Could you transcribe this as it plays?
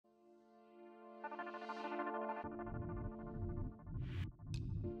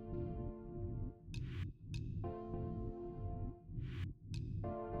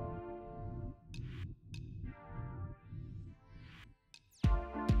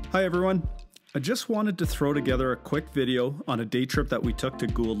Hi everyone, I just wanted to throw together a quick video on a day trip that we took to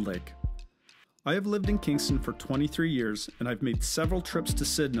Gould Lake. I have lived in Kingston for 23 years and I've made several trips to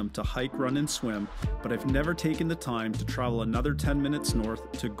Sydenham to hike, run and swim, but I've never taken the time to travel another 10 minutes north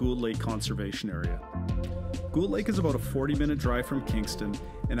to Gould Lake Conservation Area. Gould Lake is about a 40-minute drive from Kingston,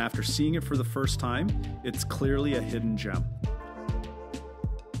 and after seeing it for the first time, it's clearly a hidden gem.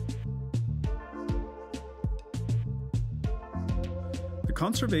 The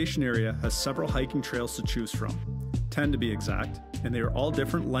conservation area has several hiking trails to choose from, 10 to be exact, and they are all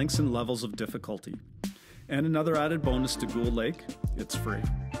different lengths and levels of difficulty. And another added bonus to Gould Lake, it's free.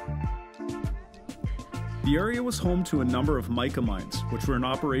 The area was home to a number of mica mines, which were in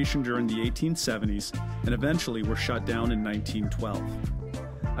operation during the 1870s and eventually were shut down in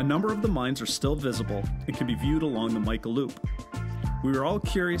 1912. A number of the mines are still visible and can be viewed along the mica loop. We were all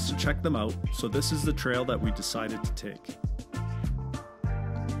curious to check them out, so this is the trail that we decided to take.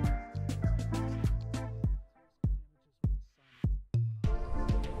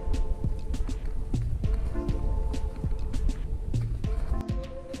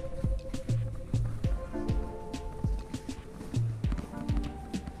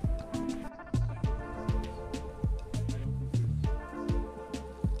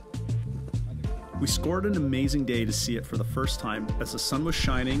 We scored an amazing day to see it for the first time as the sun was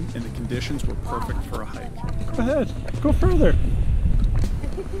shining and the conditions were perfect for a hike. Go ahead, go further.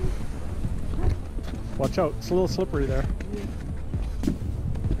 Watch out, it's a little slippery there.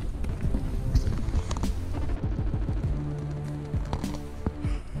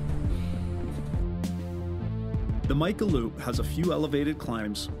 The mica loop has a few elevated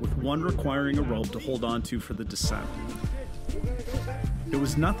climbs, with one requiring a rope to hold onto for the descent. It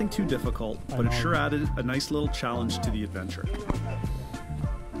was nothing too difficult, but it sure added a nice little challenge to the adventure.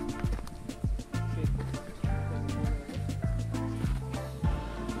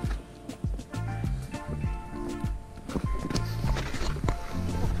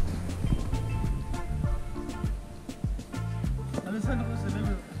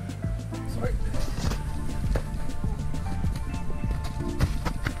 Sorry.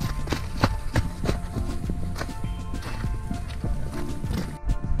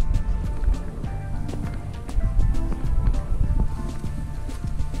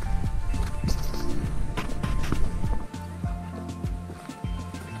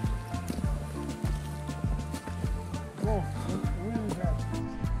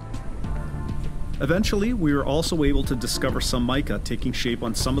 Eventually, we were also able to discover some mica taking shape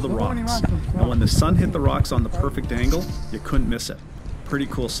on some of the rocks. And when the sun hit the rocks on the perfect angle, you couldn't miss it. Pretty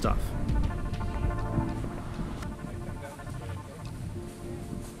cool stuff.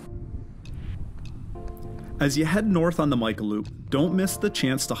 As you head north on the mica loop, don't miss the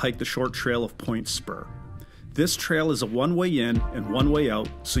chance to hike the short trail of Point Spur. This trail is a one-way in and one-way out,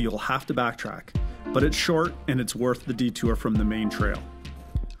 so you'll have to backtrack. But it's short and it's worth the detour from the main trail.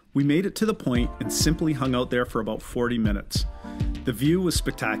 We made it to the point and simply hung out there for about 40 minutes. The view was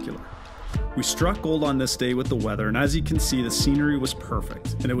spectacular. We struck gold on this day with the weather, and as you can see, the scenery was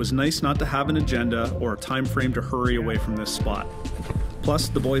perfect, and it was nice not to have an agenda or a time frame to hurry away from this spot. Plus,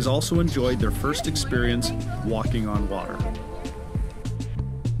 the boys also enjoyed their first experience walking on water.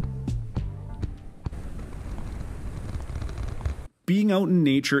 Being out in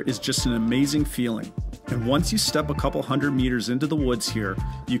nature is just an amazing feeling. And once you step a couple hundred meters into the woods here,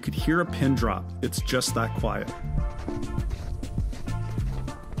 you could hear a pin drop. It's just that quiet.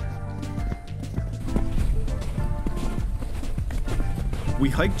 We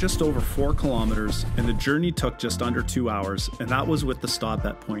hiked just over 4 kilometers and the journey took just under 2 hours, and that was with the stop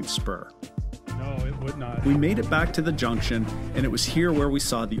at Point Spur. No, it would not. We made it back to the junction, and it was here where we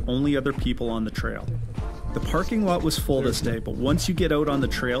saw the only other people on the trail. The parking lot was full this day, but once you get out on the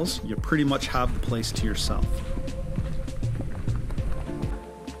trails, you pretty much have the place to yourself.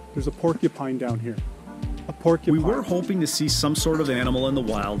 There's a porcupine down here. A porcupine. We were hoping to see some sort of animal in the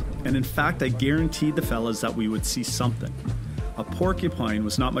wild, and in fact I guaranteed the fellas that we would see something. A porcupine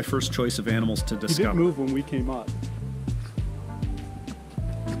was not my first choice of animals to discover. He didn't move when we came up.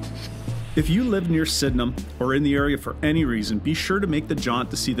 If you live near Sydenham or in the area for any reason, be sure to make the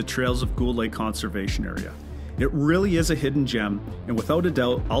jaunt to see the trails of Gould Lake Conservation Area. It really is a hidden gem, and without a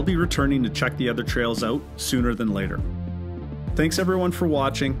doubt, I'll be returning to check the other trails out sooner than later. Thanks everyone for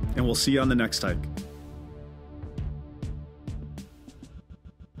watching, and we'll see you on the next hike.